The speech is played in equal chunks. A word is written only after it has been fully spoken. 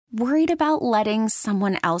Worried about letting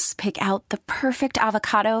someone else pick out the perfect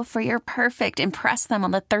avocado for your perfect impress them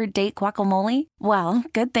on the third date guacamole? Well,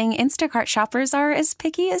 good thing Instacart shoppers are as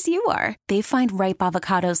picky as you are. They find ripe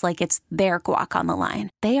avocados like it's their guac on the line.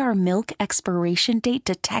 They are milk expiration date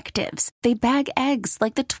detectives. They bag eggs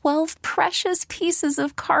like the 12 precious pieces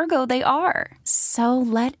of cargo they are. So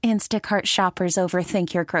let Instacart shoppers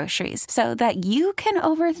overthink your groceries so that you can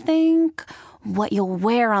overthink what you'll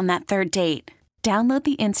wear on that third date. Download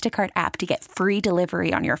the Instacart app to get free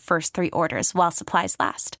delivery on your first 3 orders while supplies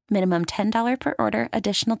last. Minimum $10 per order.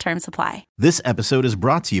 Additional terms apply. This episode is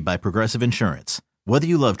brought to you by Progressive Insurance. Whether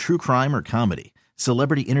you love true crime or comedy,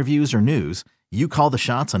 celebrity interviews or news, you call the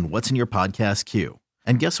shots on what's in your podcast queue.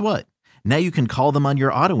 And guess what? Now you can call them on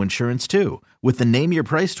your auto insurance too with the Name Your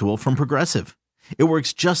Price tool from Progressive. It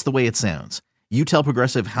works just the way it sounds. You tell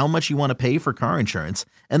Progressive how much you want to pay for car insurance,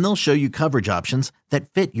 and they'll show you coverage options that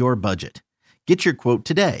fit your budget. Get your quote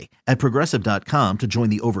today at Progressive.com to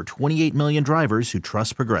join the over 28 million drivers who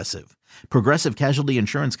trust Progressive. Progressive Casualty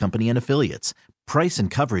Insurance Company and Affiliates. Price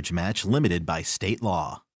and coverage match limited by state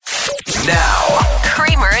law. Now,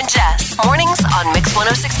 Kramer and Jess. Mornings on Mix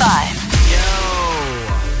 106.5. Yo,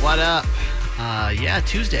 what up?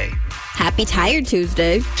 Tuesday. Happy Tired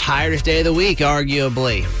Tuesday. Tiredest day of the week,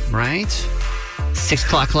 arguably, right? 6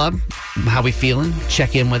 o'clock club. How we feeling?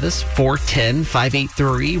 Check in with us.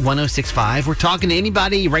 410-583-1065. We're talking to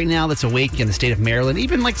anybody right now that's awake in the state of Maryland,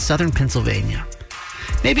 even like southern Pennsylvania.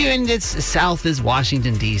 Maybe even it's south as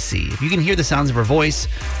Washington, D.C. If you can hear the sounds of her voice,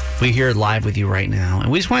 we hear it live with you right now.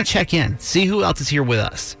 And we just want to check in, see who else is here with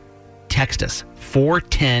us. Text us.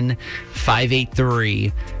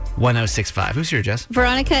 410-583-1065. Who's here, Jess?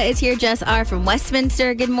 Veronica is here. Jess R. from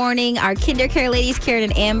Westminster. Good morning. Our KinderCare ladies, Karen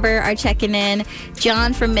and Amber, are checking in.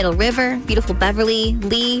 John from Middle River. Beautiful Beverly.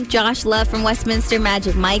 Lee. Josh Love from Westminster.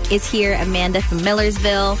 Magic Mike is here. Amanda from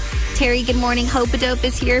Millersville. Terry, good morning. Hope-a-Dope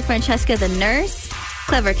is here. Francesca the nurse.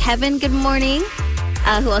 Clever Kevin, good morning.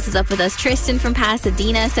 Who else is up with us? Tristan from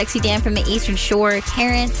Pasadena. Sexy Dan from the Eastern Shore.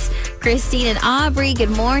 Terrence, Christine, and Aubrey, good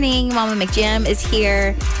morning. Mama McJam is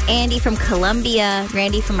here. Andy from Columbia.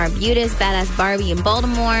 Randy from Arbutus. Badass Barbie in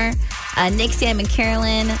Baltimore. Nick, Sam, and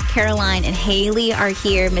Caroline, and Haley are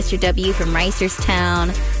here. Mr. W from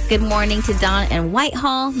Reisterstown. Good morning to Don and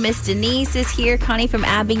Whitehall. Miss Denise is here. Connie from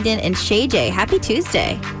Abingdon, and Shay J. Happy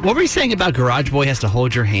Tuesday. What were you saying about Garage Boy has to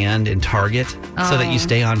hold your hand in Target so that you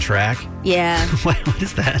stay on track? Yeah. What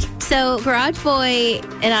is that? So Garage Boy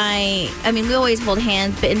and I mean, we always hold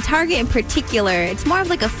hands, but in Target in particular, it's more of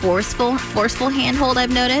like a forceful handhold,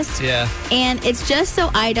 I've noticed. Yeah. And it's just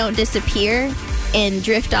so I don't disappear and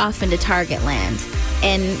drift off into Target land.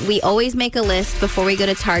 And we always make a list before we go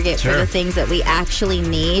to Target for the things that we actually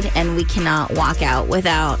need and we cannot walk out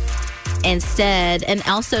without. Instead, and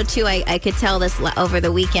also too, I could tell this over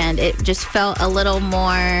the weekend, it just felt a little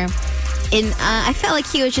more... I felt like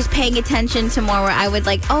he was just paying attention to more where I would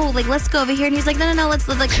let's go over here. And he's like, no, let's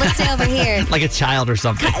stay over here. Like a child or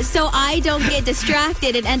something. So I don't get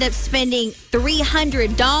distracted and end up spending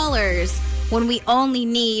 $300 when we only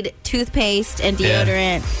need toothpaste and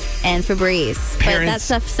deodorant and Febreze. But that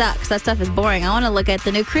stuff sucks. That stuff is boring. I want to look at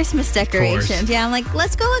the new Christmas decorations. Yeah, I'm like,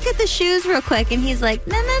 let's go look at the shoes real quick. And he's like,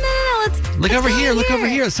 no. Let's Look over here.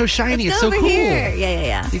 It's so shiny. It's so cool. Here.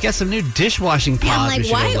 Yeah. You got some new dishwashing pods. I'm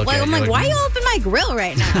like, why are you open my grill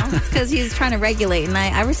right now? It's because he's trying to regulate, and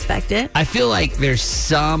I respect it. I feel like there's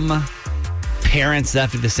some parents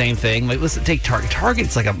that do the same thing. Like, let's take Target.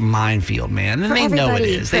 Target's like a minefield, man. And they know it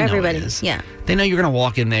is. They know it is. Yeah. They know you're going to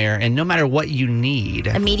walk in there, and no matter what you need,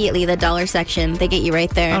 immediately the dollar section, they get you right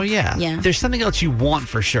there. Oh, yeah. There's something else you want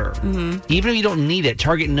for sure. Mm-hmm. Even if you don't need it,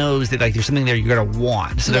 Target knows that there's something there you're going to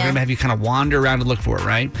want. So they're going to have you kind of wander around and look for it,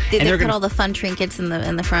 right? They put all the fun trinkets in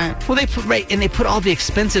the front. Well, they put all the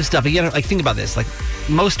expensive stuff. You got to think about this. Like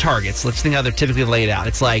most Targets, let's think how they're typically laid out.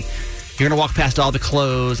 It's like, you're going to walk past all the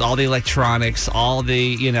clothes, all the electronics, all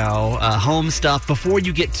the, home stuff before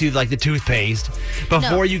you get to, the toothpaste,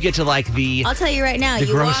 before you get to, I'll tell you right now, you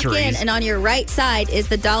groceries. Walk in, and on your right side is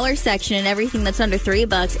the dollar section and everything that's under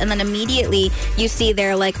 $3, and then immediately you see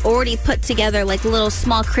they're, already put together, little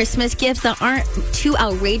small Christmas gifts that aren't too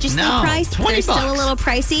outrageously priced. $20. They're still a little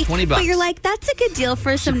pricey. $20. But you're like, that's a good deal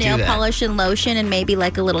for some nail polish and lotion and maybe, a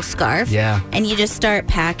little scarf. Yeah. And you just start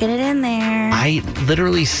packing it in there. I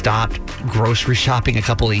literally stopped grocery shopping a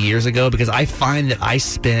couple of years ago because I find that I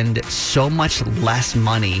spend so much less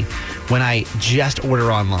money when I just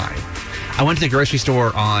order online. I went to the grocery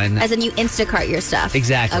store on... As in you Instacart your stuff.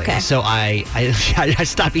 Exactly. Okay. So I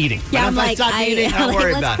stopped eating. Yeah, When I stopped eating, don't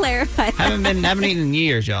worry about it. Let's clarify that. Haven't eaten in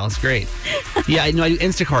years, y'all. It's great. Yeah, I do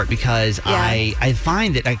Instacart because I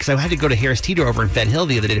find that, because I had to go to Harris Teeter over in Fed Hill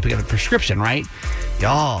the other day to pick up a prescription, right?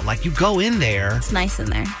 Y'all, like, you go in there. It's nice in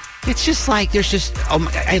there. It's just like,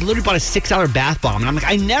 I literally bought a $6 bath bomb, and I'm like,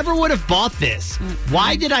 I never would have bought this.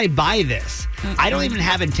 Why did I buy this? I don't even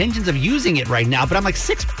have intentions of using it right now, but I'm like,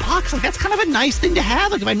 $6? Like, that's kind of a nice thing to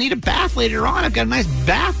have. Like, if I need a bath later on, I've got a nice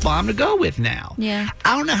bath bomb to go with now. Yeah.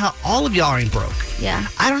 I don't know how all of y'all ain't broke. Yeah.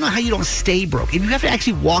 I don't know how you don't stay broke. If you have to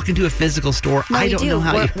actually walk into a physical store, No, I don't know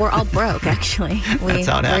how we're all broke, actually. That's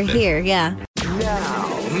how it happened. We're here, yeah.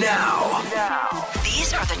 Now.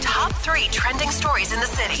 These are the top 3 trending stories in the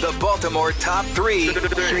city. The Baltimore Top 3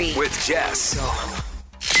 with Jess.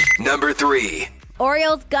 Number 3.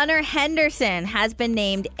 Orioles gunner Henderson has been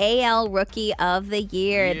named AL Rookie of the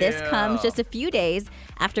Year. This comes just a few days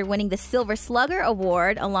after winning the Silver Slugger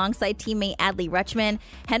Award alongside teammate Adley Rutschman.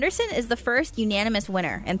 Henderson is the first unanimous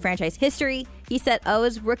winner in franchise history. He set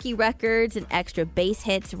O's rookie records in extra base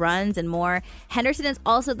hits, runs, and more. Henderson is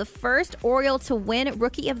also the first Oriole to win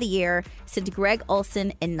Rookie of the Year since Greg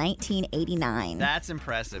Olson in 1989. That's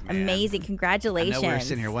impressive, man. Amazing. Congratulations. I know we were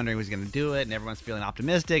sitting here wondering who's going to do it, and everyone's feeling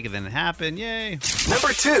optimistic, and then it happened. Yay.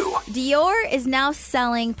 Number 2. Dior is now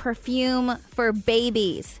selling perfume for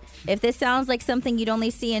babies. If this sounds like something you'd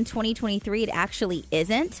only see in 2023, it actually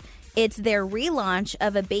isn't. It's their relaunch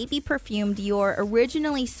of a baby perfume Dior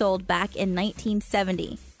originally sold back in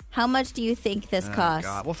 1970. How much do you think this costs?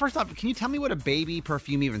 God. Well, first off, can you tell me what a baby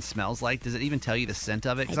perfume even smells like? Does it even tell you the scent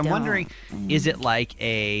of it? Because I'm wondering, is it like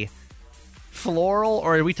a floral,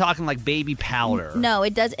 or are we talking like baby powder? No,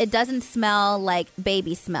 it does. It doesn't smell like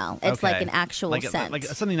baby smell. It's like an actual scent, like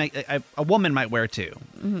something like a woman might wear too.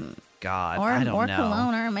 Mm-hmm. God, I don't know. Or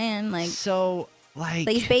cologne, or man, like so. Like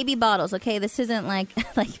these baby bottles, okay? This isn't like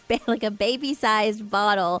a baby-sized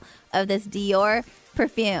bottle of this Dior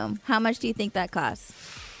perfume. How much do you think that costs?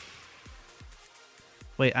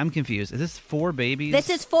 Wait, I'm confused. Is this for babies? This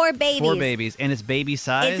is for babies. For babies, and it's baby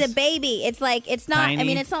size? It's a baby. It's like, it's not, Tiny? I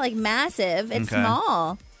mean, it's not like massive. It's Okay.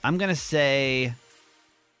 small. I'm going to say,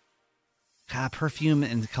 God, perfume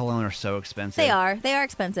and cologne are so expensive. They are. They are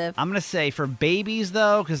expensive. I'm going to say for babies,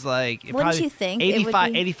 though, because like... Wouldn't you think it would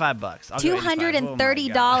be $85. I'll go $230.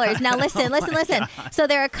 $85. Now listen. God. So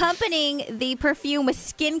they're accompanying the perfume with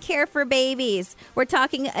skincare for babies. We're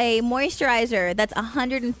talking a moisturizer that's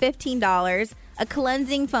 $115, a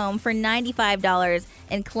cleansing foam for $95,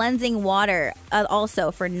 and cleansing water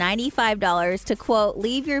also for $95 to, quote,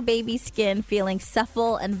 leave your baby's skin feeling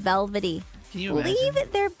supple and velvety. Can you imagine?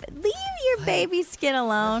 Leave your baby's skin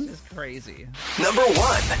alone. This is crazy. Number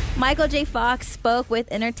 1. Michael J. Fox spoke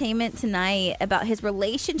with Entertainment Tonight about his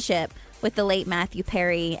relationship with the late Matthew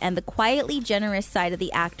Perry and the quietly generous side of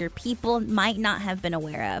the actor people might not have been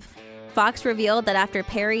aware of. Fox revealed that after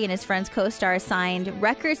Perry and his friend's co-stars signed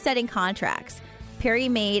record-setting contracts, Perry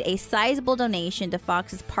made a sizable donation to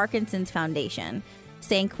Fox's Parkinson's Foundation,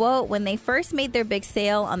 saying, quote, when they first made their big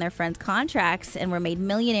sale on their friends' contracts and were made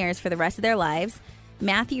millionaires for the rest of their lives,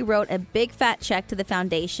 Matthew wrote a big fat check to the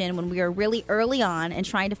foundation when we were really early on and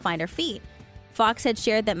trying to find our feet. Fox had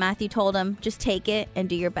shared that Matthew told him, just take it and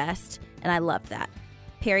do your best, and I loved that.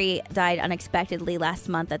 Perry died unexpectedly last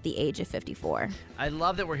month at the age of 54. I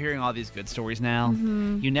love that we're hearing all these good stories now.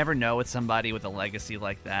 Mm-hmm. You never know with somebody with a legacy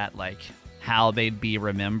like that, like how they'd be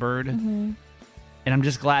remembered. Mm-hmm. And I'm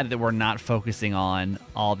just glad that we're not focusing on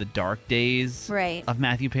all the dark days Right. of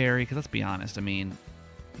Matthew Perry. Because let's be honest, I mean,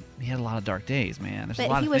 he had a lot of dark days, man. There's a lot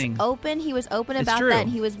But of things. he was open It's about true. that,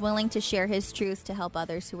 and he was willing to share his truth to help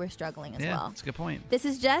others who were struggling as Yeah, well. that's a good point. This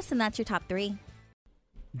is Jess, and that's your top 3.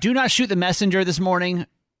 Do not shoot the messenger this morning,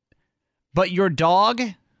 but your dog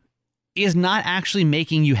is not actually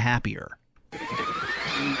making you happier. Today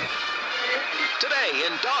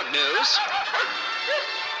in dog news.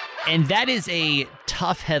 And that is a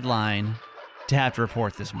tough headline to have to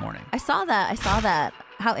report this morning. I saw that.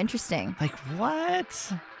 How interesting. Like,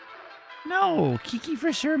 what? No, Kiki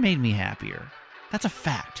for sure made me happier. That's a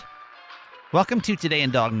fact. Welcome to Today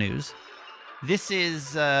in Dog News. This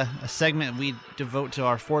is a segment we devote to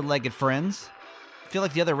our four-legged friends. I feel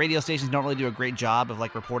like the other radio stations don't really do a great job of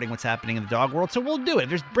like reporting what's happening in the dog world, so we'll do it. If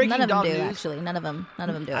there's breaking None of them dog do, news, actually. None of them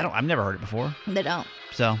do it. I've never heard it before, They don't.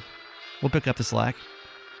 so we'll pick up the slack.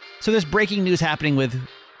 So there's breaking news happening with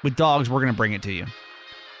dogs. We're going to bring it to you.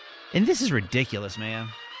 And this is ridiculous, man.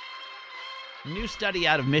 A new study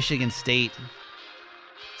out of Michigan State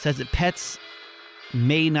says that pets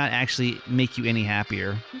may not actually make you any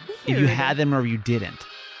happier if you had them or you didn't.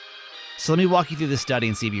 So let me walk you through this study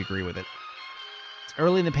and see if you agree with it.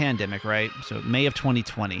 early in the pandemic, right? So May of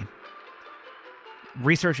 2020.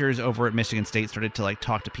 Researchers over at Michigan State started to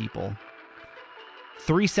talk to people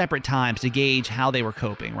 3 separate times to gauge how they were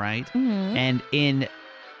coping, right? Mm-hmm. And in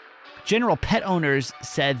general, pet owners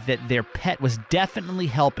said that their pet was definitely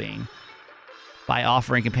helping by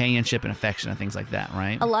offering companionship and affection and things like that,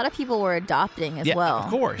 right? A lot of people were adopting as well. Of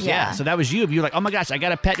course, yeah. So that was you. If you were like, oh my gosh, I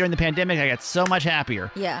got a pet during the pandemic, I got so much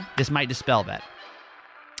happier. Yeah. This might dispel that.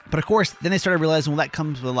 But of course, then they started realizing, well, that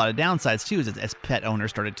comes with a lot of downsides too, as pet owners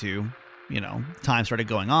started to, time started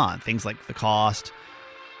going on. Things like the cost,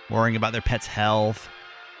 worrying about their pet's health,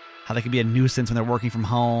 how they can be a nuisance when they're working from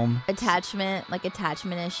home. Attachment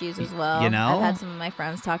issues as well. You know? I've had some of my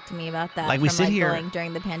friends talk to me about that. Like we sit here going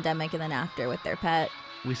during the pandemic and then after with their pet.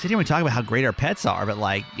 We sit here and we talk about how great our pets are, but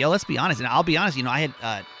let's be honest. And I'll be honest, I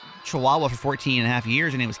had Chihuahua for 14 and a half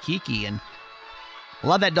years. Her name was Kiki, and I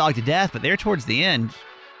love that dog to death, but there towards the end,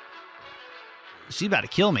 she's about to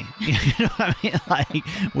kill me. You know what I mean?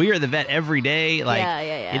 We are the vet every day.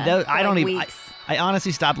 Yeah. I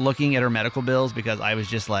honestly stopped looking at her medical bills because I was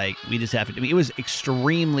just we just have to. I mean, it was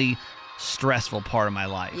extremely stressful part of my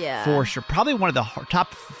life. Yeah. For sure. Probably one of the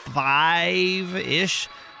top 5-ish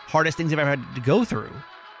hardest things I've ever had to go through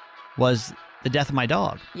was the death of my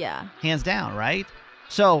dog. Yeah. Hands down, right?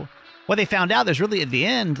 So what they found out, there's really at the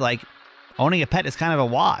end, owning a pet is kind of a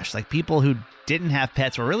wash. People who didn't have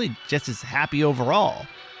pets were really just as happy overall.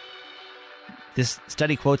 This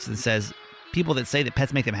study quotes and says, people that say that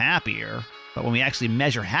pets make them happier, but when we actually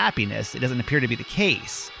measure happiness, it doesn't appear to be the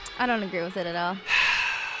case. I don't agree with it at all.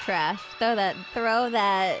 Trash. Throw that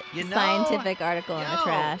scientific article in the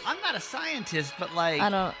trash. I'm not a scientist, but I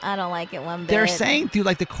don't like it one bit. They're saying through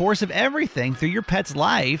the course of everything, through your pet's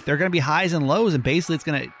life, there are going to be highs and lows, and basically it's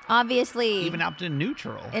going to obviously even out to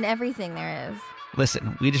neutral. In everything there is.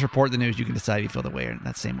 Listen, we just report the news. You can decide if you feel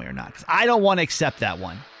that same way or not. Because I don't want to accept that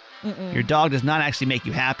one. Mm-mm. Your dog does not actually make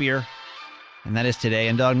you happier. And that is Today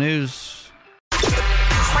in Dog News.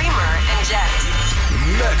 Kramer and Jess.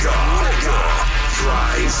 Mega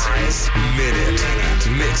Prize Minute.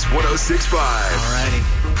 Mix 106.5.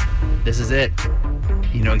 Alrighty. This is it.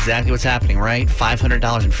 You know exactly what's happening, right?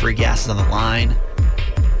 $500 in free gas is on the line.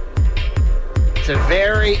 It's a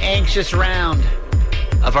very anxious round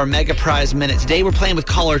of our Mega Prize Minute. Today we're playing with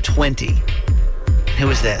caller 20. Who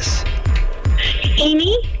is this?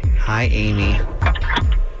 Amy. Hi, Amy.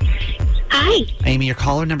 Hi. Amy, you're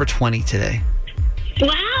caller number 20 today.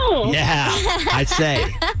 Wow. Yeah, I'd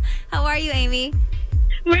say. How are you, Amy?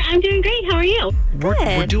 I'm doing great. How are you?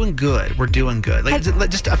 We're doing good. We're doing good.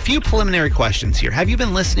 Just a few preliminary questions here. Have you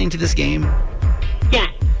been listening to this game?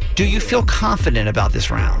 Yes. Do you feel confident about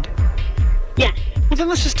this round? Yes. Well, then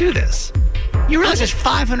let's just do this. You realize there's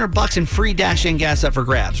 $500 in free Dash-In gas up for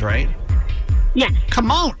grabs, right? Yes.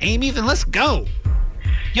 Come on, Amy, then let's go.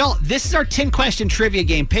 Y'all, this is our 10-question trivia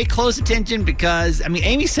game. Pay close attention because,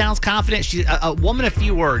 Amy sounds confident. She's a woman of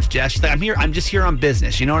few words, Jess. She's like, I'm just here on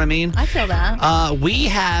business. You know what I mean? I feel that. We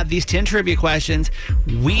have these 10 trivia questions.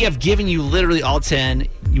 We have given you literally all 10.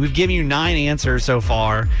 We've given you 9 answers so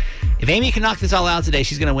far. If Amy can knock this all out today,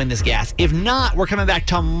 she's going to win this gas. If not, we're coming back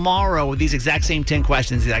tomorrow with these exact same 10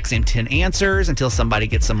 questions, exact same 10 answers until somebody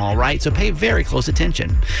gets them all right. So pay very close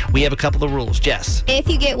attention. We have a couple of rules. Jess. If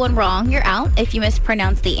you get one wrong, you're out. If you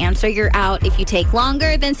mispronounce the answer, you're out. If you take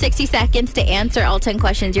longer than 60 seconds to answer all 10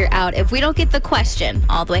 questions, you're out. If we don't get the question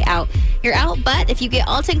all the way out, you're out. But if you get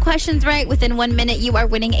all 10 questions right within 1 minute, you are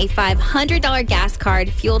winning a $500 gas card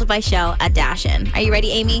fueled by Shell at Dash-In. Are you ready,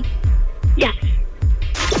 Amy? Yes.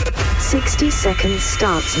 60 seconds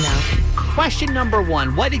starts now. Question number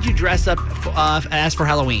 1. What did you dress up as for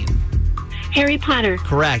Halloween? Harry Potter.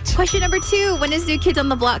 Correct. Question number 2. When is New Kids on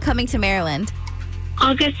the Block coming to Maryland?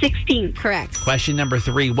 August 16th. Correct. Question number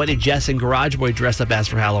 3. What did Jess and Garage Boy dress up as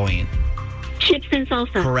for Halloween? Chips and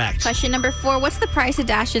salsa. Correct. Question number 4. What's the price of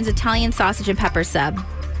Dash-In's Italian sausage and pepper sub?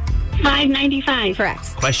 $5.95.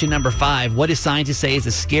 Correct. Question number 5. What do scientists say is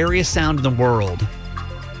the scariest sound in the world?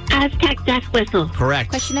 Aztec death whistle. Correct.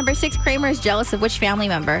 Question number 6. Kramer is jealous of which family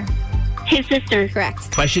member? His sister.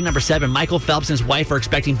 Correct. Question number 7. Michael Phelps and his wife are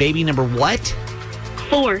expecting baby number what?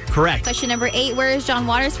 4. Correct. Question number 8. Where is John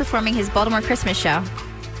Waters performing his Baltimore Christmas show?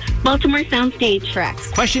 Baltimore Soundstage.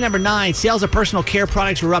 Correct. Question number 9. Sales of personal care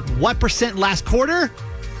products were up what % last quarter?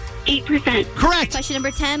 8%. Correct. Question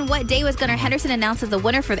number 10. What day was Gunnar Henderson announced as the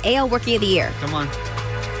winner for the AL Rookie of the Year? Come on.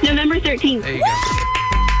 November 13th. There you go.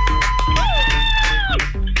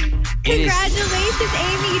 Congratulations,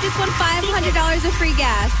 Amy. You just won $500 of free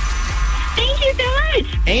gas. Thank you so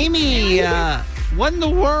much. Amy, What in the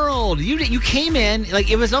world? You came in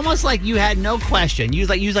like it was almost like you had no question. You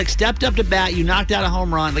stepped up to bat. You knocked out a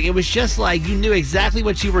home run. Like it was just like you knew exactly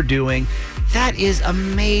what you were doing. That is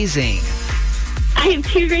amazing. I have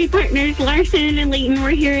two great partners, Larson and Leighton. We're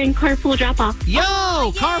here in carpool drop-off. Yo,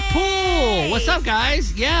 carpool. What's up,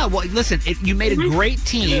 guys? Yeah, well, listen, you made a great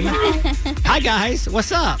team. Hi, guys.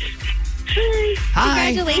 What's up? Hi.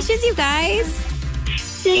 Congratulations, you guys.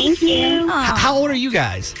 Thank you. How old are you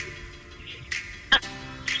guys?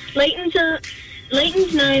 Leighton's 9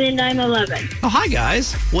 and I'm 11. Oh, hi,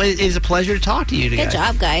 guys. Well, it is a pleasure to talk to you today. Good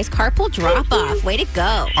job, guys. Carpool drop-off. Way to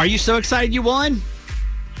go. Are you so excited you won?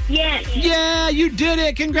 Yes. Yeah, you did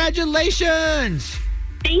it. Congratulations.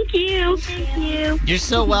 Thank you. Thank you. You're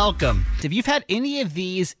so welcome. If you've had any of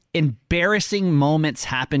these embarrassing moments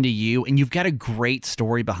happen to you and you've got a great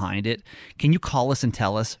story behind it, can you call us and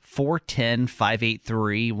tell us?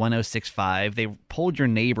 410-583-1065. They polled your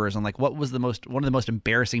neighbors on like what was one of the most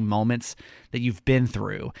embarrassing moments that you've been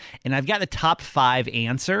through. And I've got the top 5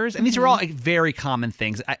 answers. And these are all like, very common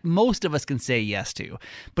things most of us can say yes to.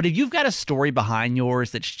 But if you've got a story behind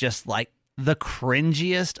yours that's just like the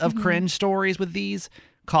cringiest of cringe stories with these,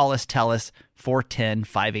 call us, tell us,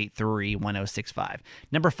 410-583-1065.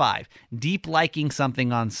 Number 5, deep liking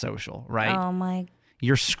something on social, right? Oh, my.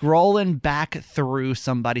 You're scrolling back through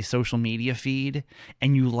somebody's social media feed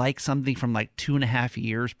and you like something from like 2.5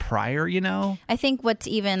 years prior, you know? I think what's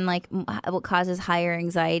even like what causes higher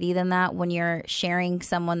anxiety than that when you're sharing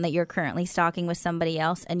someone that you're currently stalking with somebody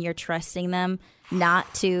else and you're trusting them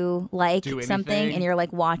not to like something and you're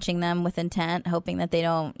like watching them with intent, hoping that they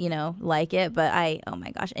don't, like it. But oh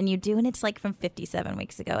my gosh. And you do, and it's like from 57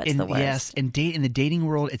 weeks ago. It's the worst. Yes. And in the dating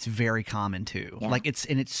world, it's very common too. Yeah. Like it's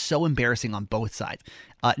so embarrassing on both sides.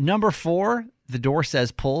 Number 4, the door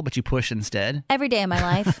says pull, but you push instead. Every day of my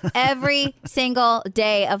life. Every single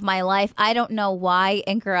day of my life. I don't know why.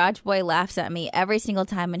 And Garage Boy laughs at me every single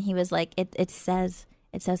time. And he was like, it says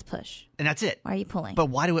push. And that's it. Why are you pulling? But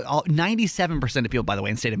why do it all? 97% of people, by the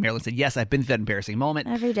way, in the state of Maryland said, yes, I've been through that embarrassing moment.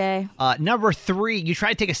 Every day. Number 3, you try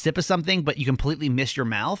to take a sip of something, but you completely miss your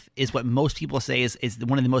mouth, is what most people say is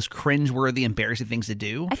one of the most cringeworthy, embarrassing things to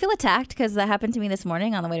do. I feel attacked because that happened to me this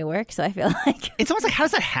morning on the way to work. So I feel like it's almost like, how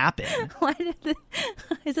does that happen?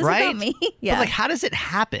 Is this right? about me? Yeah. But like, how does it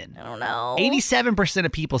happen? I don't know. 87%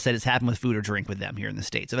 of people said it's happened with food or drink with them here in the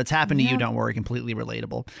States. If it's happened to you, don't worry. Completely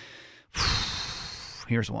relatable.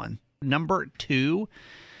 Here's one. Number 2,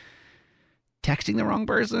 texting the wrong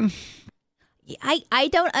person. I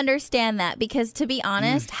don't understand that because, to be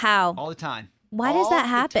honest, how? All the time. Why does that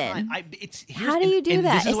happen? How do you do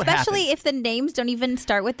that? Especially if the names don't even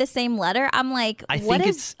start with the same letter. I'm like, what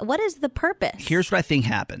is the purpose? Here's what I think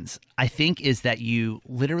happens. I think is that you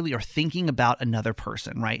literally are thinking about another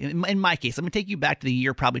person, right? In my case, I'm going to take you back to the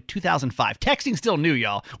year probably 2005. Texting's still new,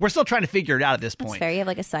 y'all. We're still trying to figure it out at this point. That's fair. You have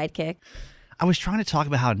like a sidekick. I was trying to talk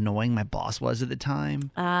about how annoying my boss was at the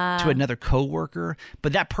time to another coworker,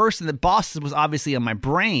 but that person, the boss, was obviously on my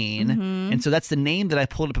brain, and so that's the name that I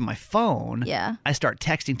pulled up on my phone. Yeah. I start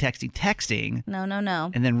texting.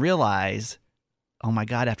 No. And then realize, oh my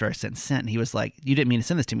God, after I sent, he was like, you didn't mean to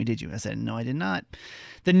send this to me, did you? I said, no, I did not.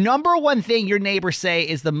 The number one thing your neighbors say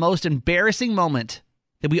is the most embarrassing moment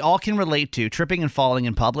that we all can relate to, tripping and falling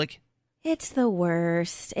in public. It's the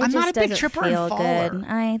worst. It I'm just not a big doesn't tripper feel and faller. good.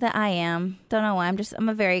 I am. Don't know why. I'm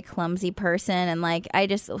a very clumsy person, and like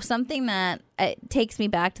something that it takes me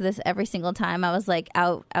back to this every single time. I was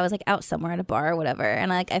out somewhere at a bar or whatever,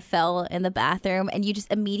 and like I fell in the bathroom, and you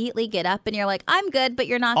just immediately get up and you're like, I'm good, but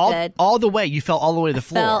you're not good. All the way. You fell all the way to the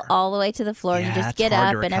floor. Fell all the way to the floor. Yeah, and you just it's get hard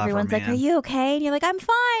up, to and recover, everyone's like, man. are you okay? And you're like, I'm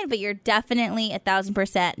fine, but you're definitely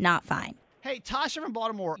 1,000% not fine. Hey, Tasha from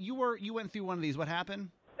Baltimore, you went through one of these. What happened?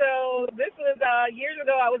 So this was years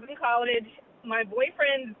ago. I was in college. My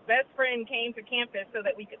boyfriend's best friend came to campus so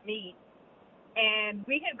that we could meet. And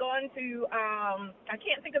we had gone to, I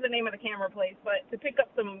can't think of the name of the camera place, but to pick up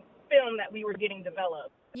some film that we were getting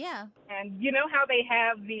developed. Yeah. And you know how they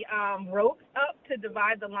have the ropes up to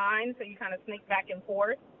divide the line so you kind of sneak back and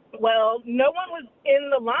forth? Well, no one was in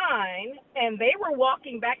the line, and they were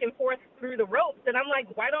walking back and forth through the ropes. And I'm like,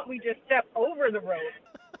 why don't we just step over the ropes?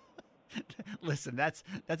 Listen, that's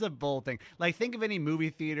a bold thing. Like, think of any movie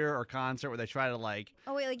theater or concert where they try to like.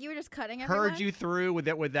 Oh wait, like you were just cutting everyone? Herd you through with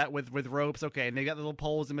ropes. Okay, and they got the little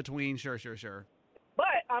poles in between. Sure.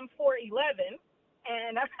 But I'm 4'11",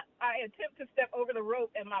 and I attempt to step over the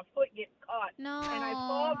rope, and my foot gets caught. No. And I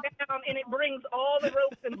fall down, and it brings all the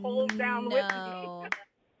ropes and poles down with me.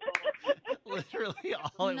 Literally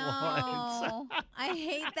all at once. I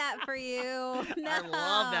hate that for you. No. I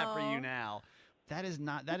love that for you now. That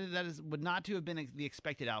would not to have been the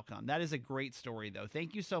expected outcome. That is a great story, though.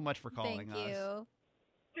 Thank you so much for calling us. Thank you.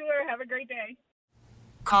 Sure. Have a great day.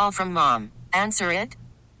 Call from mom. Answer it.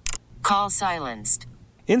 Call silenced.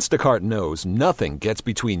 Instacart knows nothing gets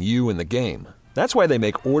between you and the game. That's why they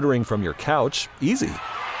make ordering from your couch easy.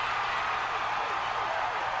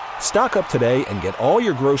 Stock up today and get all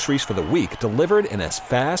your groceries for the week delivered in as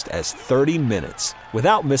fast as 30 minutes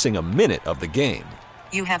without missing a minute of the game.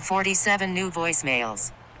 You have 47 new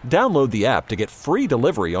voicemails. Download the app to get free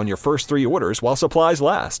delivery on your first 3 orders while supplies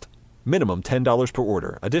last. Minimum $10 per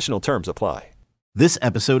order. Additional terms apply. This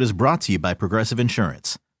episode is brought to you by Progressive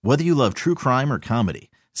Insurance. Whether you love true crime or comedy,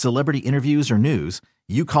 celebrity interviews or news,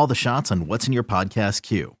 you call the shots on what's in your podcast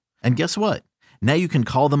queue. And guess what? Now you can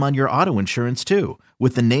call them on your auto insurance too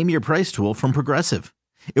with the Name Your Price tool from Progressive.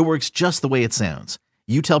 It works just the way it sounds.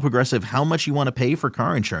 You tell Progressive how much you want to pay for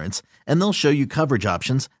car insurance, and they'll show you coverage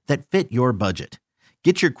options that fit your budget.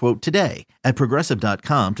 Get your quote today at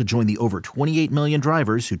Progressive.com to join the over 28 million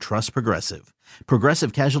drivers who trust Progressive.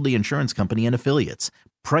 Progressive Casualty Insurance Company and Affiliates.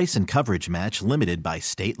 Price and coverage match limited by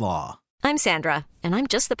state law. I'm Sandra, and I'm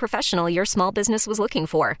just the professional your small business was looking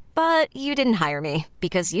for. But you didn't hire me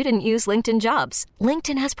because you didn't use LinkedIn Jobs.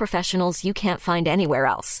 LinkedIn has professionals you can't find anywhere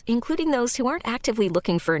else, including those who aren't actively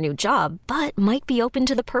looking for a new job, but might be open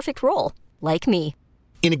to the perfect role, like me.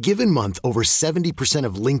 In a given month, over 70%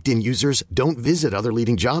 of LinkedIn users don't visit other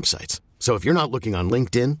leading job sites. So if you're not looking on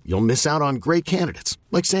LinkedIn, you'll miss out on great candidates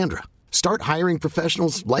like Sandra. Start hiring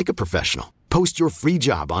professionals like a professional. Post your free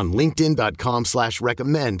job on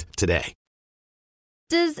linkedin.com/recommend today.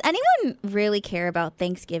 Does anyone really care about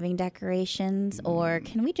Thanksgiving decorations, or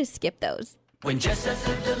can we just skip those? When Jess has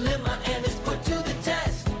a dilemma and is put to the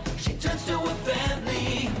test, she turns to her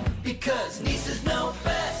family because nieces know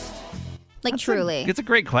best. Like, truly. It's a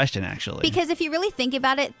great question, actually. Because if you really think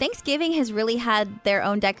about it, Thanksgiving has really had their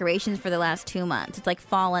own decorations for the last 2 months. It's like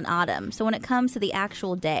fall and autumn. So when it comes to the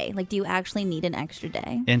actual day, like, do you actually need an extra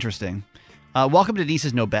day? Interesting. Welcome to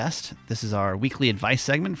Nieces Know Best. This is our weekly advice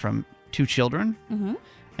segment from 2 children. Mm-hmm.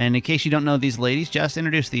 And in case you don't know these ladies, just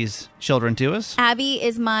introduce these children to us. Abby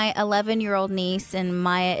is my 11-year-old niece, and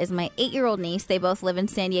Maya is my 8-year-old niece. They both live in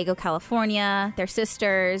San Diego, California. They're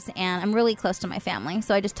sisters, and I'm really close to my family.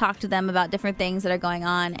 So I just talk to them about different things that are going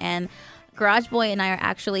on. And Garage Boy and I are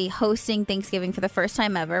actually hosting Thanksgiving for the first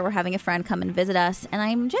time ever. We're having a friend come and visit us, and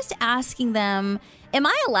I'm just asking them, am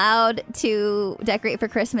I allowed to decorate for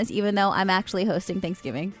Christmas even though I'm actually hosting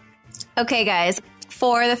Thanksgiving? Okay, guys.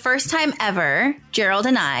 For the first time ever, Gerald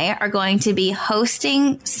and I are going to be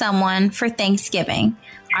hosting someone for Thanksgiving.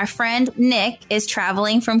 Our friend Nick is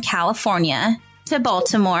traveling from California to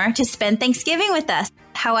Baltimore to spend Thanksgiving with us.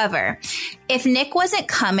 However, if Nick wasn't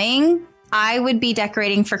coming, I would be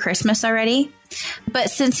decorating for Christmas already. But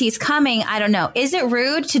since he's coming, I don't know. Is it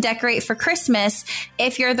rude to decorate for Christmas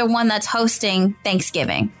if you're the one that's hosting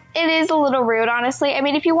Thanksgiving? It is a little rude, honestly. I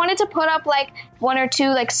mean, if you wanted to put up like 1 or 2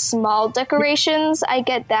 like small decorations, I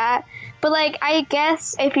get that. But like, I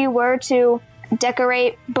guess if you were to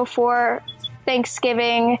decorate before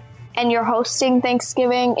Thanksgiving and you're hosting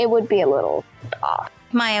Thanksgiving, it would be a little off.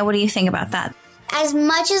 Maya, what do you think about that? As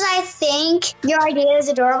much as I think your idea is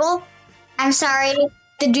adorable, I'm sorry,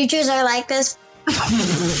 the Dutchers are like this. I'm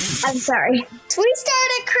sorry. We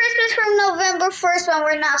started Christmas from November 1st when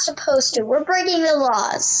we're not supposed to. We're breaking the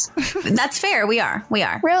laws. That's fair. We are.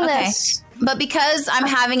 Realness. Okay. But because I'm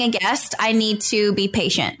having a guest, I need to be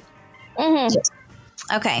patient.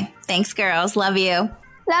 Mm-hmm. Okay. Thanks, girls. Love you.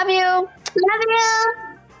 Love you. Love you.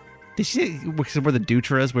 Did she say we're the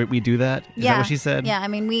Dutras? We do that? Is that what she said? Yeah, I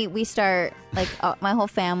mean, we start, like, my whole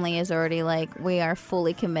family is already, like, we are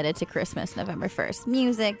fully committed to Christmas, November 1st.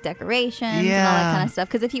 Music, decorations, and all that kind of stuff.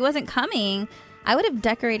 Because if he wasn't coming, I would have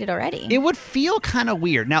decorated already. It would feel kind of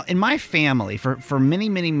weird. Now, in my family, for many,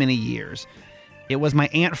 many, many years, it was my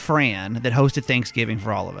Aunt Fran that hosted Thanksgiving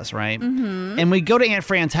for all of us, right? Mm-hmm. And we'd go to Aunt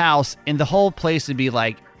Fran's house, and the whole place would be,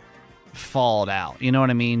 like, falled out. You know what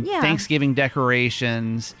I mean? Yeah. Thanksgiving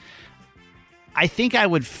decorations. I think I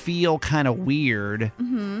would feel kind of weird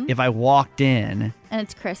if I walked in and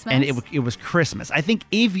it's Christmas and it was Christmas. I think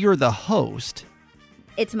if you're the host,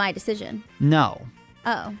 it's my decision. No.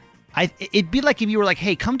 Oh. It'd be like if you were like,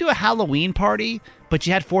 hey, come to a Halloween party, but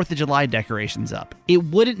you had 4th of July decorations up. It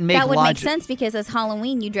wouldn't make That would make sense because as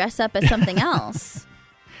Halloween, you dress up as something else.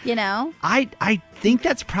 You know? I think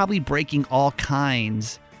that's probably breaking all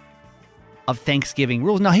kinds of Thanksgiving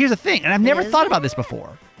rules. Now, here's the thing, and I've never thought about this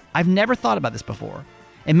before.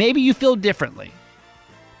 And maybe you feel differently.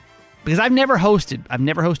 Because I've never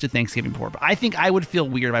hosted Thanksgiving before, but I think I would feel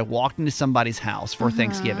weird if I walked into somebody's house for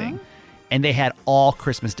Thanksgiving and they had all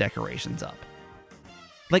Christmas decorations up.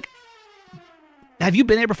 Have you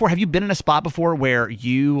been there before? Have you been in a spot before where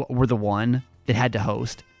you were the one that had to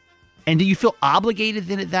host? And do you feel obligated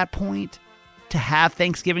then at that point to have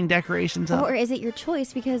Thanksgiving decorations up? Or is it your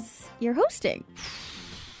choice because you're hosting?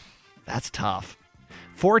 That's tough.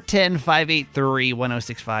 410-583-1065. You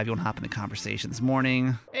want to hop in the conversation this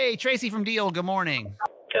morning. Hey, Tracy from Deal. Good morning.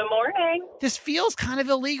 Good morning. This feels kind of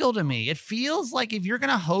illegal to me. It feels like if you're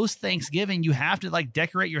going to host Thanksgiving, you have to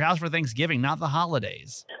decorate your house for Thanksgiving, not the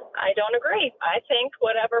holidays. I don't agree. I think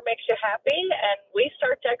whatever makes you happy, and we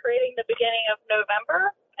start decorating the beginning of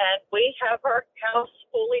November, and we have our house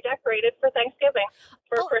fully decorated for Thanksgiving,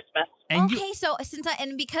 for Christmas. So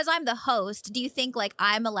because I'm the host, do you think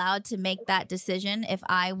I'm allowed to make that decision if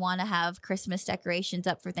I want to have Christmas decorations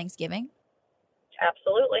up for Thanksgiving?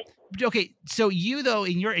 Absolutely. Okay, so you though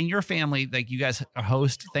in your family, you guys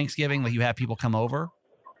host Thanksgiving, you have people come over?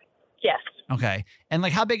 Yes. Okay, and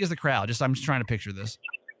how big is the crowd? I'm just trying to picture this.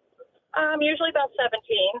 Usually about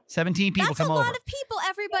 17. 17 people come over. That's a lot of people.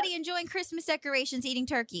 Everybody enjoying Christmas decorations, eating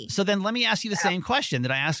turkey. So then let me ask you the same question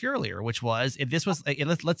that I asked earlier, which was, if this was,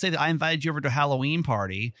 let's say that I invited you over to a Halloween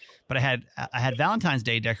party, but I had Valentine's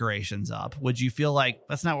Day decorations up. Would you feel like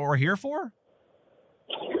that's not what we're here for?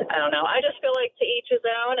 I don't know. I just feel like to each his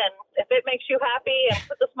own, and if it makes you happy and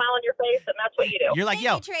puts a smile on your face, then that's what you do. You're Thank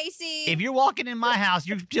you, Tracy. If you're walking in my house,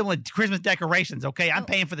 you're dealing with Christmas decorations, okay? I'm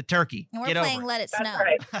paying for the turkey. And we're Get playing over Let It Snow. That's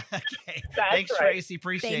right. Okay. That's Thanks, right. Tracy.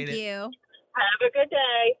 Appreciate it. Thank you. Have a good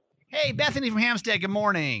day. Hey, Bethany from Hampstead. Good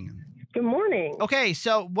morning. Good morning. Okay,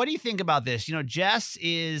 so what do you think about this? Jess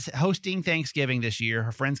is hosting Thanksgiving this year.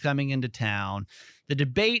 Her friend's coming into town. The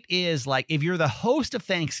debate is if you're the host of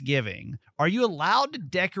Thanksgiving, are you allowed to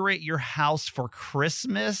decorate your house for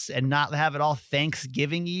Christmas and not have it all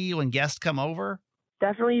Thanksgiving-y when guests come over?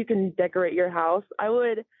 Definitely you can decorate your house. I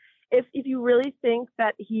would, if you really think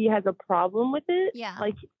that he has a problem with it,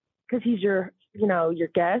 because he's your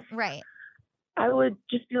guest. Right. I would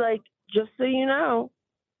just be just so you know,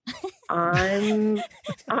 I'm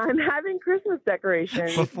having Christmas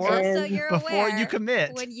decorations. Before you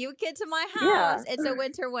commit. When you get to my house, it's a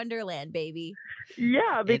winter wonderland, baby.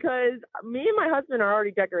 Yeah, because me and my husband are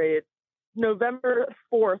already decorated. November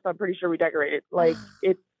 4th, I'm pretty sure we decorated.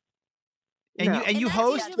 It's And you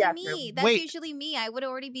host? That's usually me. That's usually me. I would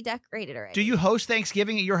already be decorated already. Do you host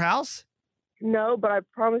Thanksgiving at your house? No, but I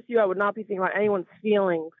promise you I would not be thinking about anyone's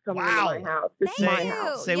feelings coming into my house. It's my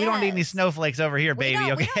house. We don't need any snowflakes over here, baby.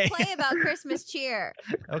 We okay. don't play about Christmas cheer.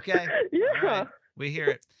 Okay. Yeah. All right. We hear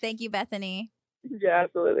it. Thank you, Bethany. Yeah,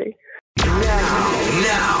 absolutely.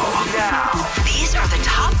 Now. These are the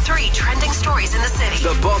top 3 trending stories in the city.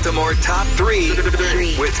 The Baltimore Top 3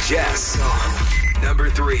 with Jess.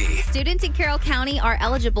 Number 3. Students in Carroll County are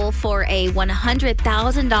eligible for a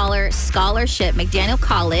 $100,000 scholarship. McDaniel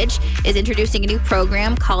College is introducing a new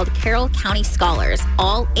program called Carroll County Scholars.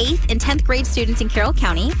 All 8th and 10th grade students in Carroll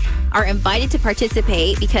County are invited to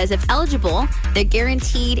participate because if eligible, they're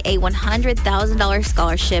guaranteed a $100,000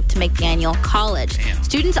 scholarship to McDaniel College. Damn.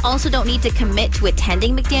 Students also don't need to commit to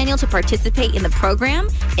attending McDaniel to participate in the program,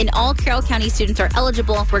 and all Carroll County students are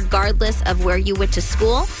eligible regardless of where you went to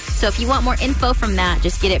school. So if you want more info from that,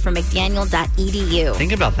 just get it from mcdaniel.edu.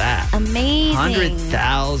 Think about that. Amazing.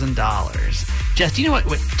 $100,000. Jess, do you know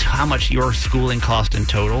how much your schooling cost in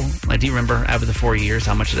total? Do you remember out of the 4 years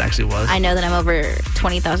how much it actually was? I know that I'm over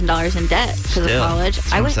 $20,000 in debt because of college.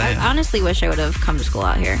 That's what I'm saying. I honestly wish I would have come to school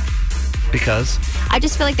out here. Because? I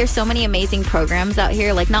just feel like there's so many amazing programs out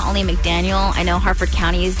here. Not only McDaniel, I know Harford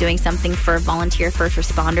County is doing something for volunteer first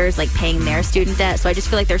responders, paying their student debt. So I just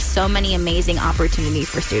feel like there's so many amazing opportunities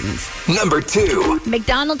for students. Number 2.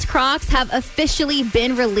 McDonald's Crocs have officially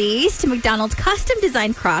been released. McDonald's custom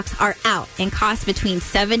designed Crocs are out and cost between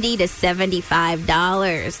 $70 to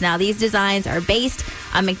 $75. Now, these designs are based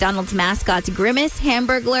on McDonald's mascots Grimace,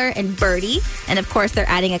 Hamburglar, and Birdie. And of course, they're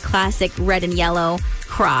adding a classic red and yellow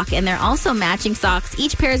Croc, and they're also matching socks.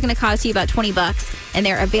 Each pair is going to cost you about $20, and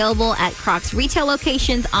they're available at Crocs retail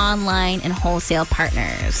locations, online, and wholesale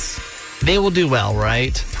partners. They will do well,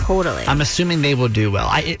 right? Totally. I'm assuming they will do well.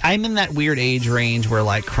 I'm in that weird age range where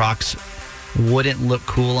Crocs wouldn't look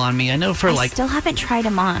cool on me. I know I still haven't tried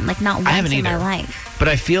them on, not once in my life. But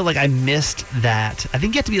I feel like I missed that. I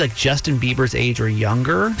think you have to be Justin Bieber's age or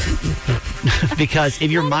younger. Because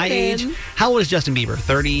if you're my age, how old is Justin Bieber?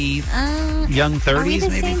 30? Young 30s, are we the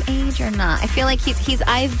maybe? Same age or not? I feel like he's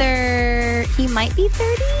either, he might be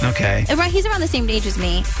 30. Okay. Right, he's around the same age as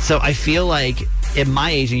me. So I feel like at my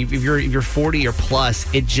age, if you're 40 or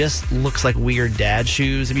plus, it just looks like weird dad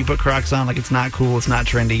shoes. If you put Crocs on, it's not cool, it's not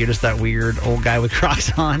trendy. You're just that weird old guy with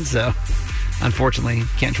Crocs on. So unfortunately,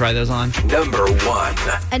 can't try those on. Number 1.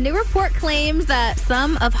 A new report claims that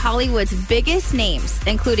some of Hollywood's biggest names,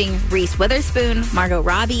 including Reese Witherspoon, Margot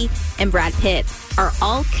Robbie, and Brad Pitt, are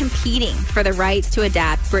all competing for the rights to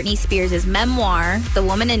adapt Britney Spears' memoir, The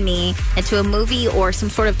Woman in Me, into a movie or some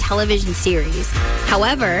sort of television series.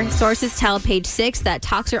 However, sources tell Page Six that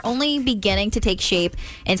talks are only beginning to take shape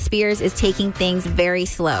and Spears is taking things very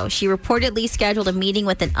slow. She reportedly scheduled a meeting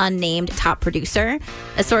with an unnamed top producer.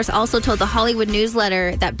 A source also told the Hollywood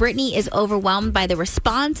Newsletter that Britney is overwhelmed by the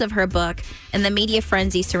response of her book and the media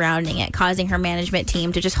frenzy surrounding it, causing her management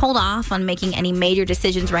team to just hold off on making any major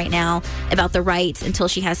decisions right now about the rights until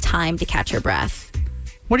she has time to catch her breath.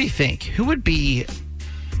 What do you think? Who would be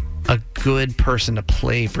a good person to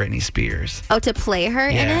play Britney Spears? Oh, to play her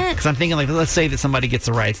in it? Because I'm thinking, like, let's say that somebody gets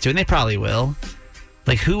the rights to it, and they probably will.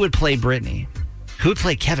 Like, who would play Britney? Who would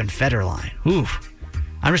play Kevin Federline? Ooh.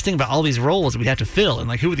 I'm just thinking about all these roles that we'd have to fill, and,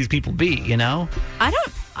 like, who would these people be, you know?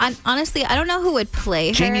 Honestly, I don't know who would play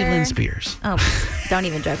her. Jamie Lynn Spears. Oh, don't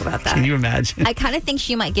even joke about that. Can you imagine? I kind of think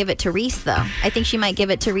she might give it to Reese, though. I think she might give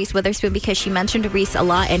it to Reese Witherspoon because she mentioned Reese a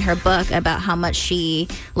lot in her book about how much she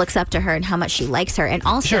looks up to her and how much she likes her. And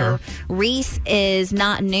also, Reese is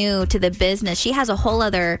not new to the business. She has a whole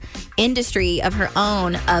other industry of her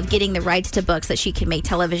own of getting the rights to books that she can make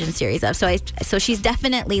television series of. So she's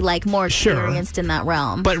definitely like more experienced in that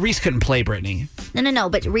realm. But Reese couldn't play Britney. No.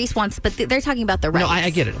 But Reese wants. But they're talking about the rights. No, I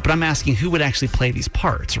get it. But I'm asking who would actually play these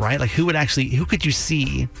parts, right? Like who could you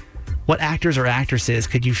see? What actors or actresses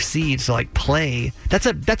could you see to like play? That's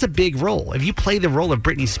a big role. If you play the role of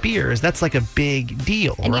Britney Spears, that's like a big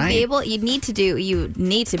deal, and right? You need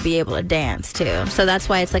to be able to dance too. So that's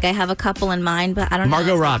why it's like I have a couple in mind, but I don't know.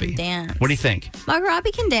 Margot Robbie. Dance. What do you think? Margot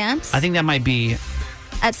Robbie can dance. I think that might be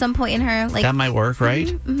at some point in her like that might work, right?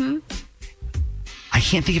 Mm-hmm. I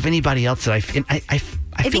can't think of anybody else that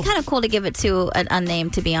It'd be kind of cool to give it to an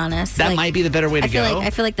unnamed, to be honest. That might be the better way to go. I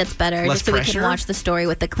feel like that's better, Less just so pressure. we can watch the story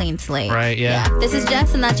with a clean slate. Right, yeah. This is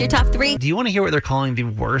Jess, and that's your top 3. Do you want to hear what they're calling the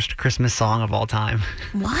worst Christmas song of all time?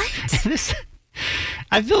 What?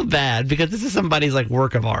 I feel bad because this is somebody's like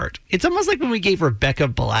work of art. It's almost like when we gave Rebecca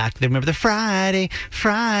Black, remember the Friday,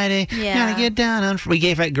 gotta get down on. We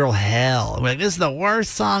gave that girl hell. We're like, this is the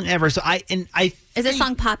worst song ever. So is this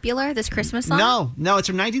song popular? This Christmas song? No, it's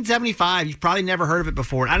from 1975. You've probably never heard of it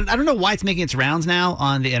before. I don't know why it's making its rounds now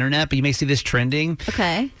on the internet, but you may see this trending.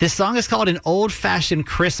 Okay. This song is called "An Old-Fashioned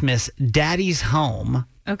Christmas, Daddy's Home."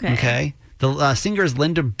 Okay. The singer is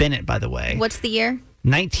Linda Bennett, by the way. What's the year?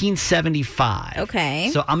 1975. Okay.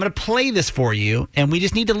 So I'm going to play this for you, and we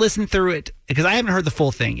just need to listen through it because I haven't heard the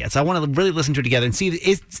full thing yet. So I want to really listen to it together and see,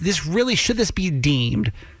 should this be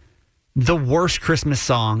deemed the worst Christmas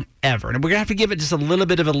song ever? And we're going to have to give it just a little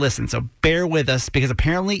bit of a listen. So bear with us because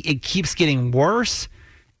apparently it keeps getting worse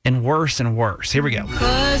and worse and worse. Here we go.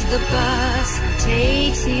 'Cause the bus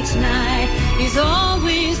takes each night is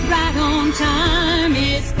always right on time.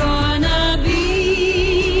 It's gonna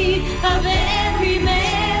be a very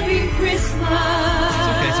Merry Christmas.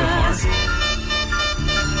 Okay so far.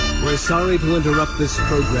 We're sorry to interrupt this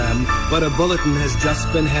program, but a bulletin has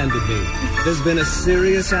just been handed me. There's been a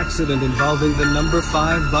serious accident involving the number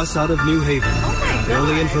 5 bus out of New Haven. The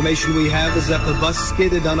only information we have is that the bus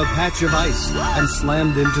skidded on a patch of ice and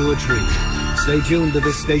slammed into a tree. Stay tuned to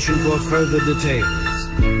this station for further details.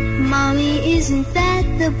 Mommy, isn't that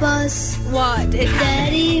the bus? What?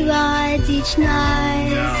 Daddy rides each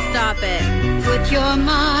night. Stop it. Put your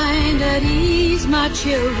mind at ease, my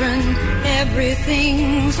children.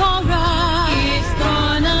 Everything's alright. It's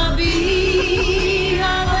gonna be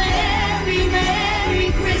a very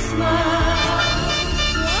Merry Christmas.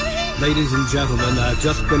 Ladies and gentlemen, I've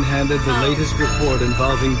just been handed the latest report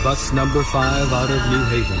involving bus number 5 out of New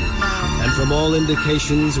Haven. And from all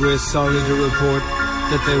indications, we're sorry to report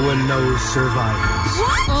that there were no survivors.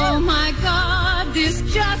 What? Oh my God, this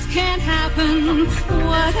just can't happen.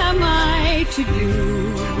 What am I to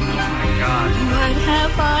do? Oh my God. What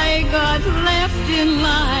have I got left in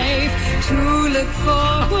life to look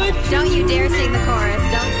forward to? Don't you dare sing the chorus.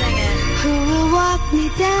 Don't sing it. Who will walk me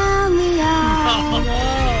down the aisle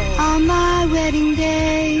on my wedding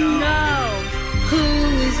day? No. Who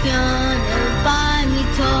is gonna buy me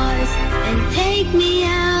toys and take me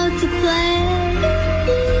out to play?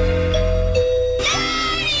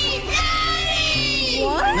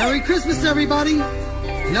 Merry Christmas, everybody.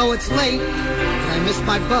 No, it's late. I missed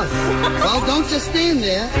my bus. Well, don't just stand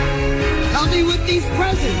there. Help me with these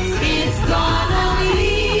presents. It's gonna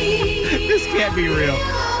be This can't be real.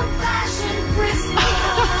 old-fashioned Christmas.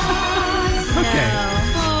 Okay.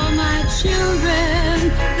 For my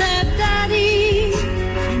children, their daddy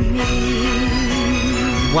and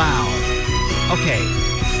me. Wow. Okay.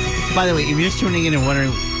 By the way, if you're just tuning in and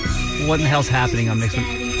wondering what in the hell's happening on Mix...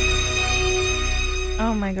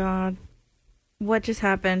 Oh, my God. What just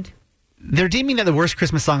happened? They're deeming that the worst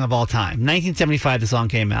Christmas song of all time. 1975, the song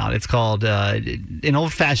came out. It's called An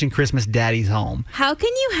Old-Fashioned Christmas Daddy's Home. How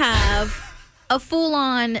can you have a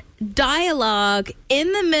full-on dialogue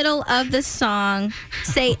in the middle of the song,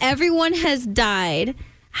 say everyone has died,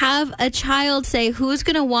 have a child say, who's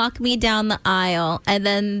going to walk me down the aisle? And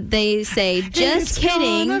then they say, just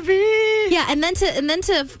kidding. Yeah, and then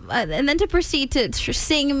to proceed to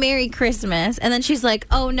sing Merry Christmas. And then she's like,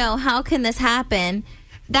 oh no, how can this happen?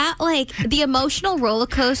 That, like, the emotional roller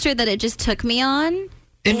coaster that it just took me on,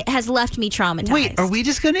 it has left me traumatized. Wait, are we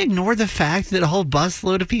just going to ignore the fact that a whole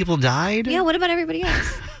busload of people died? Yeah, what about everybody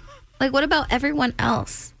else? Like, what about everyone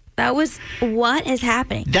else? What is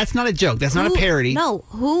happening? That's not a joke. That's not a parody. No,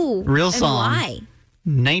 who? Real song. And why?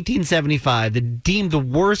 1975, deemed the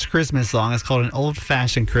worst Christmas song. It's called An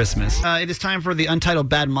Old-Fashioned Christmas. It is time for the Untitled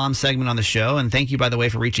Bad Mom segment on the show. And thank you, by the way,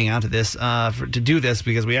 for reaching out to this, to do this,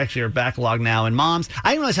 because we actually are backlogged now. And moms,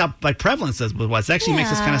 I didn't realize how prevalent this was. It actually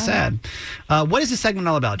makes us kind of sad. What is this segment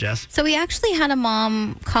all about, Jess? So we actually had a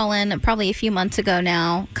mom call in probably a few months ago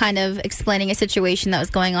now, kind of explaining a situation that was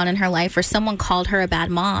going on in her life where someone called her a bad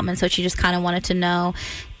mom. And so she just kind of wanted to know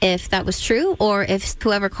if that was true or if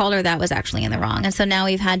whoever called her that was actually in the wrong. And so now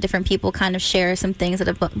we've had different people kind of share some things that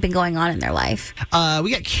have been going on in their life. We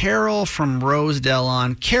got Carol from Rosedale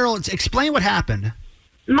on. Carol, explain what happened.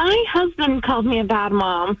 My husband called me a bad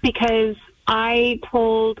mom because I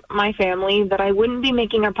told my family that I wouldn't be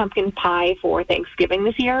making our pumpkin pie for Thanksgiving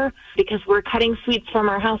this year because we're cutting sweets from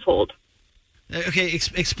our household. Okay,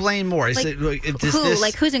 explain more.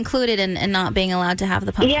 Who's included in not being allowed to have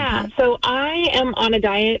the pumpkin pie? So I am on a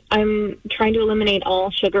diet. I'm trying to eliminate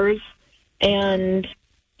all sugars. And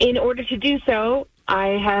in order to do so,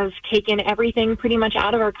 I have taken everything pretty much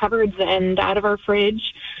out of our cupboards and out of our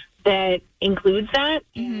fridge that includes that.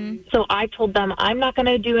 Mm-hmm. So I told them I'm not going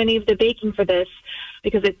to do any of the baking for this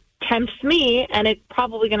because it tempts me and it's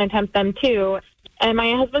probably going to tempt them too. And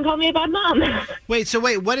my husband called me a bad mom. What's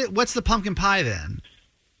the pumpkin pie then?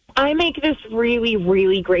 I make this really,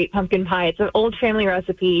 really great pumpkin pie. It's an old family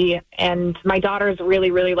recipe, and my daughters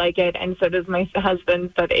really, really like it, and so does my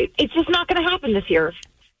husband. But it's just not going to happen this year.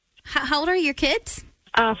 How old are your kids?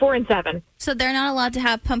 4 and 7. So they're not allowed to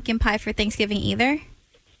have pumpkin pie for Thanksgiving either?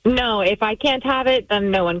 No, if I can't have it,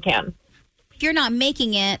 then no one can. If you're not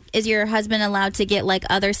making it, is your husband allowed to get like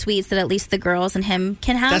other sweets that at least the girls and him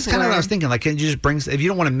can have? That's kind of what I was thinking. Like, can you just bring? If you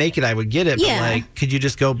don't want to make it, I would get it. Yeah. But like, could you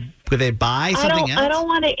just go? Could they buy something else? I don't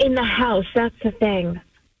want it in the house. That's the thing.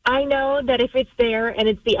 I know that if it's there and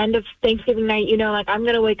it's the end of Thanksgiving night, like I'm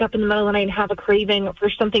going to wake up in the middle of the night and have a craving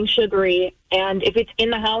for something sugary. And if it's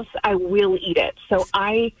in the house, I will eat it. So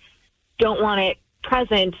I don't want it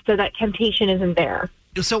present so that temptation isn't there.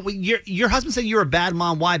 So your husband said you were a bad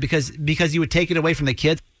mom. Why? Because you would take it away from the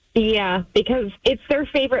kids? Yeah, because it's their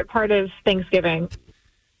favorite part of Thanksgiving.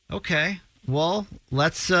 Okay. Well,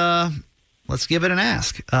 let's give it an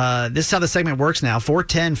ask. This is how the segment works now.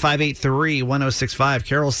 410-583-1065.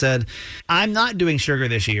 Carol said, I'm not doing sugar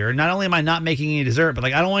this year. Not only am I not making any dessert, but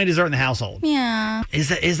like I don't want any dessert in the household. Yeah.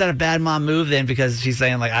 Is that a bad mom move then? Because she's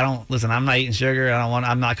saying like, I'm not eating sugar.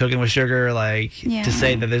 I'm not cooking with sugar. Like to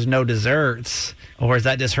say that there's no desserts. Or is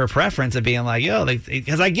that just her preference of being like,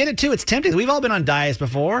 because I get it too. It's tempting. We've all been on diets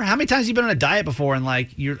before. How many times have you been on a diet before and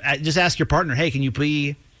like you just ask your partner, hey, can you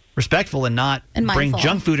be respectful and not bring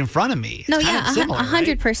junk food in front of me? No,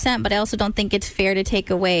 100%. But I also don't think it's fair to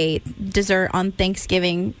take away dessert on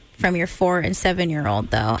Thanksgiving from your 4 and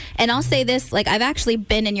 7-year-old, though. And I'll say this, like I've actually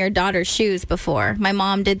been in your daughter's shoes before. My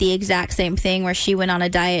mom did the exact same thing where she went on a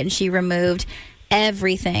diet and she removed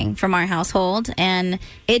everything from our household, and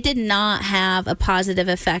it did not have a positive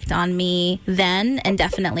effect on me then and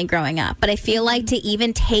definitely growing up. But I feel like to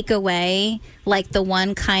even take away like the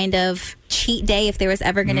one kind of cheat day, if there was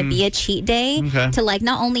ever going to be a cheat day, to like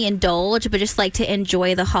not only indulge but just like to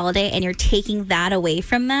enjoy the holiday, and you're taking that away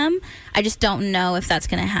from them, I just don't know if that's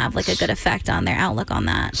going to have like a good effect on their outlook on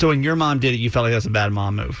that. So when your mom did it, you felt like that was a bad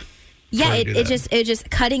mom move? Yeah, it just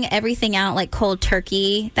cutting everything out like cold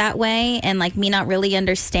turkey that way, and like me not really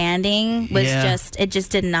understanding was it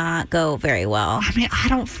just did not go very well. I mean, I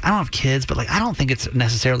don't have kids, but like I don't think it's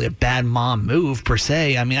necessarily a bad mom move per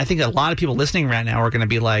se. I mean, I think a lot of people listening right now are going to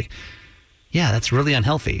be like, yeah, that's really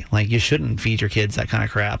unhealthy. Like, you shouldn't feed your kids that kind of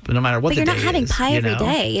crap, no matter what the day is. But you're not having pie every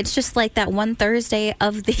day. It's just like that one Thursday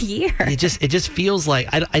of the year. It just feels like,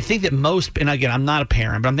 I think that most, and again, I'm not a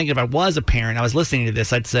parent, but I'm thinking if I was a parent, I was listening to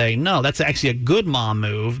this, I'd say, no, that's actually a good mom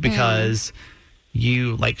move because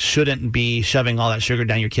you, like, shouldn't be shoving all that sugar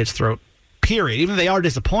down your kid's throat, period. Even if they are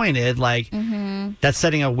disappointed, like that's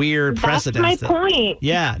setting a weird precedent. That's my point.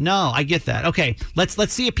 Yeah, no, I get that. Okay, let's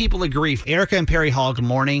see if people agree. Erica and Perry Hall, good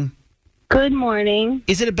morning. Good morning.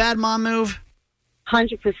 Is it a bad mom move?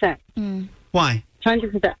 100%. Why?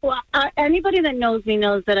 100%. Well, anybody that knows me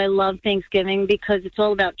knows that I love Thanksgiving because it's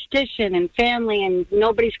all about tradition and family, and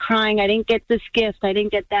nobody's crying. I didn't get this gift. I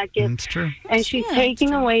didn't get that gift. That's true. And she's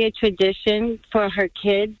taking away a tradition for her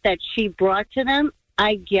kids that she brought to them.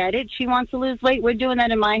 I get it. She wants to lose weight. We're doing that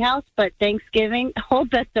in my house, but Thanksgiving, all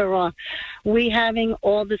bets are off. We having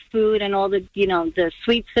all this food and all the, the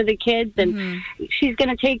sweets for the kids, and she's going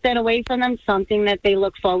to take that away from them, something that they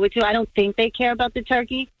look forward to. I don't think they care about the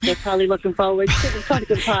turkey. They're probably looking forward to the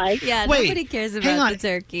pumpkin pie. Yeah, nobody cares about the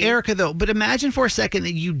turkey. Erica, though, but imagine for a second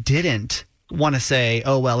that you didn't want to say,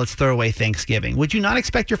 oh, well, let's throw away Thanksgiving. Would you not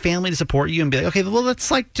expect your family to support you and be like, okay, well,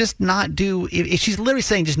 let's just not do, if she's literally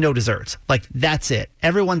saying just no desserts, like that's it.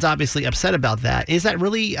 Everyone's obviously upset about that. Is that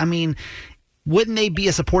really, wouldn't they be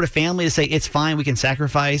a supportive family to say it's fine, we can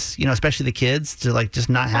sacrifice, especially the kids, to just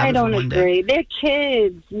not have it for one day? I don't agree. They're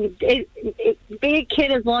kids. Be a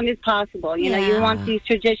kid as long as possible. You want these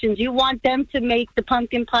traditions. You want them to make the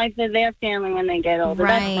pumpkin pie for their family when they get older.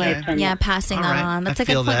 Right. That's my opinion. Yeah, passing that on. That's a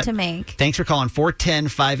good point to make. Thanks for calling.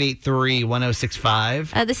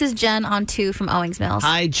 410-583-1065. This is Jen on 2 from Owings Mills.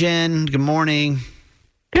 Hi, Jen. Good morning.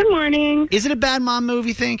 Good morning. Is it a bad mom move,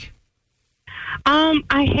 you think?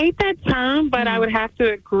 I hate that term, but I would have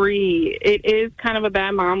to agree. It is kind of a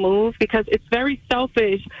bad mom move because it's very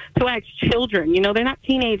selfish to ask children. They're not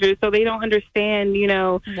teenagers, so they don't understand,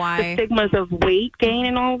 why the stigmas of weight gain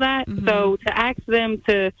and all that. So to ask them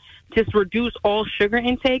to just reduce all sugar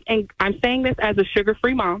intake, and I'm saying this as a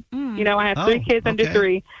sugar-free mom. I have 3 kids under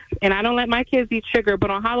 3, and I don't let my kids eat sugar, but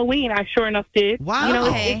on Halloween, I sure enough did.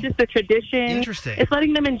 Wow. It's just a tradition. Interesting. It's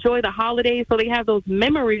letting them enjoy the holidays so they have those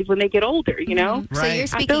memories when they get older, Right. So you're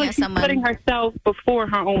speaking as someone putting herself before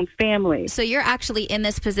her own family. So you're actually in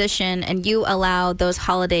this position, and you allow those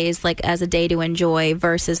holidays as a day to enjoy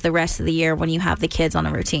versus the rest of the year when you have the kids on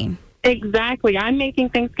a routine. Exactly. I'm making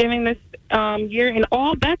Thanksgiving this year, and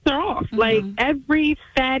all bets are off. Like, every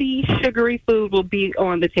fatty, sugary food will be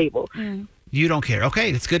on the table. You don't care.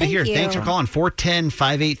 Okay, that's good to hear. you. Thanks for calling.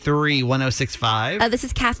 410-583-1065. This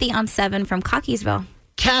is Kathy on 7 from Cockeysville.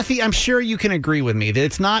 Kathy, I'm sure you can agree with me that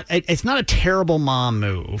it's not a terrible mom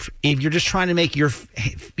move if you're just trying to make your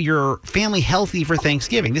family healthy for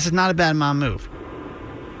Thanksgiving. This is not a bad mom move.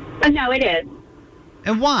 No, it is.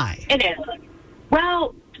 And why? It is.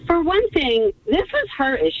 Well, for one thing, this is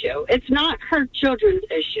her issue. It's not her children's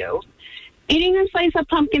issue. Eating a slice of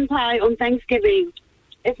pumpkin pie on Thanksgiving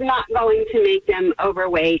is not going to make them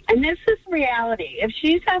overweight. And this is reality. If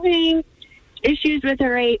she's having issues with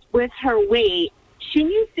her weight, she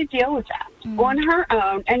needs to deal with that on her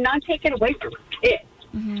own and not take it away from her kids.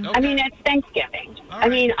 Okay. It's Thanksgiving.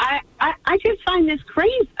 Right. I just find this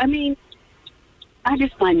crazy. I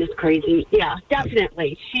just find this crazy. Yeah,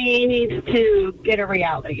 definitely. She needs to get a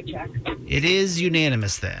reality check. It is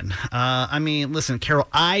unanimous then. Listen, Carol,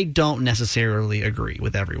 I don't necessarily agree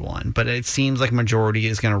with everyone, but it seems like majority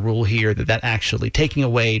is going to rule here that actually taking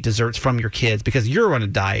away desserts from your kids because you're on a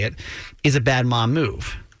diet is a bad mom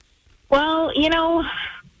move. Well,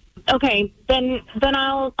 okay, then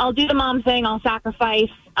I'll do the mom thing. I'll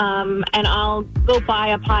sacrifice, and I'll go buy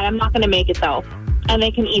a pie. I'm not going to make it, though, and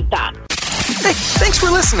they can eat that. Hey, thanks for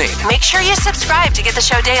listening. Make sure you subscribe to get the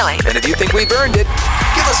show daily. And if you think we've earned it,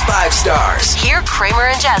 give us 5 stars. Hear Kramer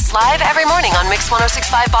and Jess live every morning on Mix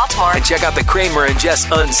 106.5 Baltimore. And check out the Kramer and Jess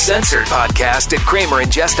Uncensored podcast at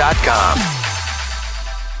kramerandjess.com.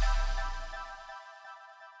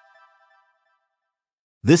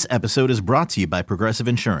 This episode is brought to you by Progressive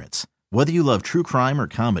Insurance. Whether you love true crime or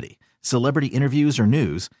comedy, celebrity interviews or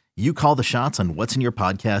news, you call the shots on what's in your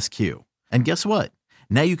podcast queue. And guess what?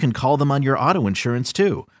 Now you can call them on your auto insurance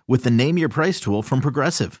too with the Name Your Price tool from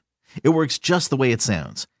Progressive. It works just the way it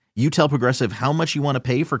sounds. You tell Progressive how much you want to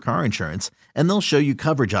pay for car insurance, and they'll show you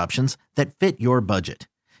coverage options that fit your budget.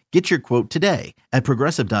 Get your quote today at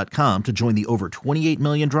Progressive.com to join the over 28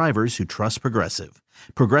 million drivers who trust Progressive.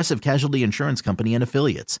 Progressive Casualty Insurance Company and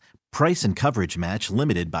Affiliates. Price and coverage match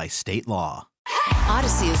limited by state law.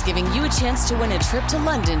 Odyssey is giving you a chance to win a trip to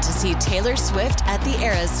London to see Taylor Swift at the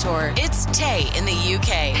Eras Tour. It's Tay in the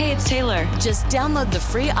UK. Hey, it's Taylor. Just download the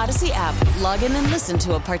free Odyssey app, log in and listen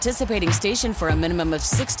to a participating station for a minimum of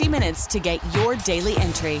 60 minutes to get your daily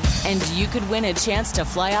entry. And you could win a chance to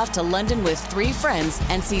fly off to London with 3 friends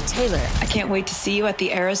and see Taylor. I can't wait to see you at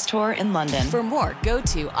the Eras Tour in London. For more, go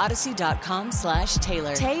to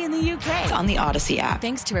odyssey.com/Taylor. Tay in the UK. It's on the Odyssey app.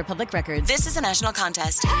 Thanks to Republic Records. This is a national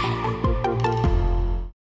contest.